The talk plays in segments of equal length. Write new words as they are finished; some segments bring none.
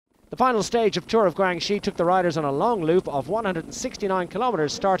The final stage of Tour of Guangxi took the riders on a long loop of 169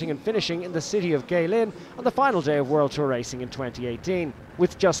 kilometres, starting and finishing in the city of Guilin on the final day of World Tour racing in 2018.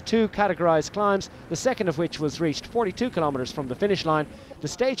 With just two categorised climbs, the second of which was reached 42 kilometres from the finish line, the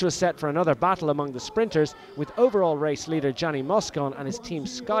stage was set for another battle among the sprinters, with overall race leader Gianni Moscon and his team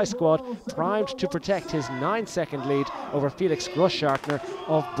Sky Squad primed to protect his 9-second lead over Felix Grossschartner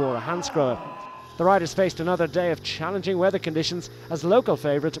of Bora Hansgrohe. The riders faced another day of challenging weather conditions as local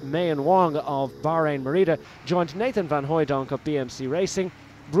favourite Mayan Wong of Bahrain Merida joined Nathan van Hooijdonk of BMC Racing,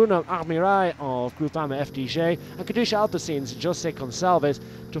 Bruno Armirail of Groupama FDJ and Katusha Alpecine's Jose Gonçalves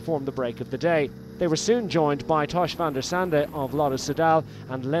to form the break of the day. They were soon joined by Tosh van der Sande of Lotto Soudal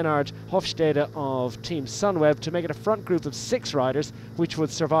and Lennard Hofstede of Team Sunweb to make it a front group of 6 riders which would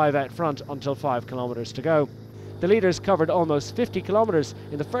survive out front until 5 kilometres to go. The leaders covered almost 50 kilometres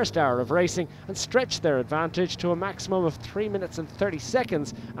in the first hour of racing and stretched their advantage to a maximum of 3 minutes and 30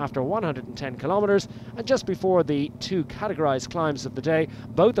 seconds after 110 kilometres and just before the 2 categorised climbs of the day,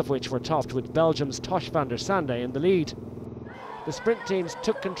 both of which were topped with Belgium's Tosh van der Sande in the lead. The sprint teams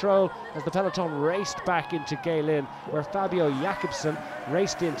took control as the peloton raced back into Guilin, where Fabio Jakobsen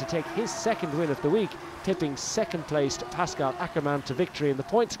raced in to take his second win of the week, tipping second-placed Pascal Ackermann to victory in the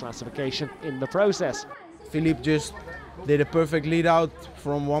points classification in the process. Philippe just did a perfect lead out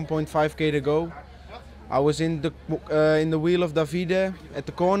from 1.5k to go. I was in the wheel of Davide at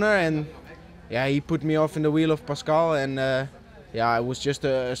the corner, and yeah, he put me off in the wheel of Pascal, and yeah, it was just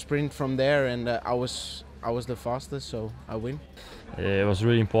a sprint from there, and I was the fastest, so I win. It was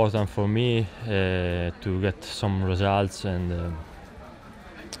really important for me to get some results, and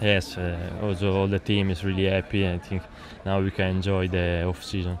yes, also all the team is really happy. I think now we can enjoy the off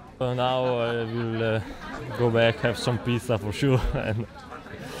season. So now I will go back, have some pizza for sure, and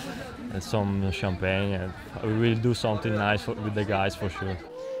some champagne, and we will do something nice with the guys for sure.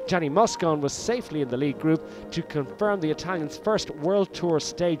 Gianni Moscon was safely in the lead group to confirm the Italian's first World Tour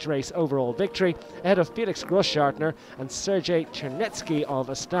stage race overall victory, ahead of Felix Grossschartner and Sergei Chernetsky of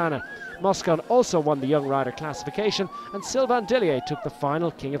Astana. Moscon also won the young rider classification, and Sylvain Dillier took the final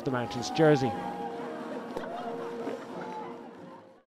King of the Mountains jersey.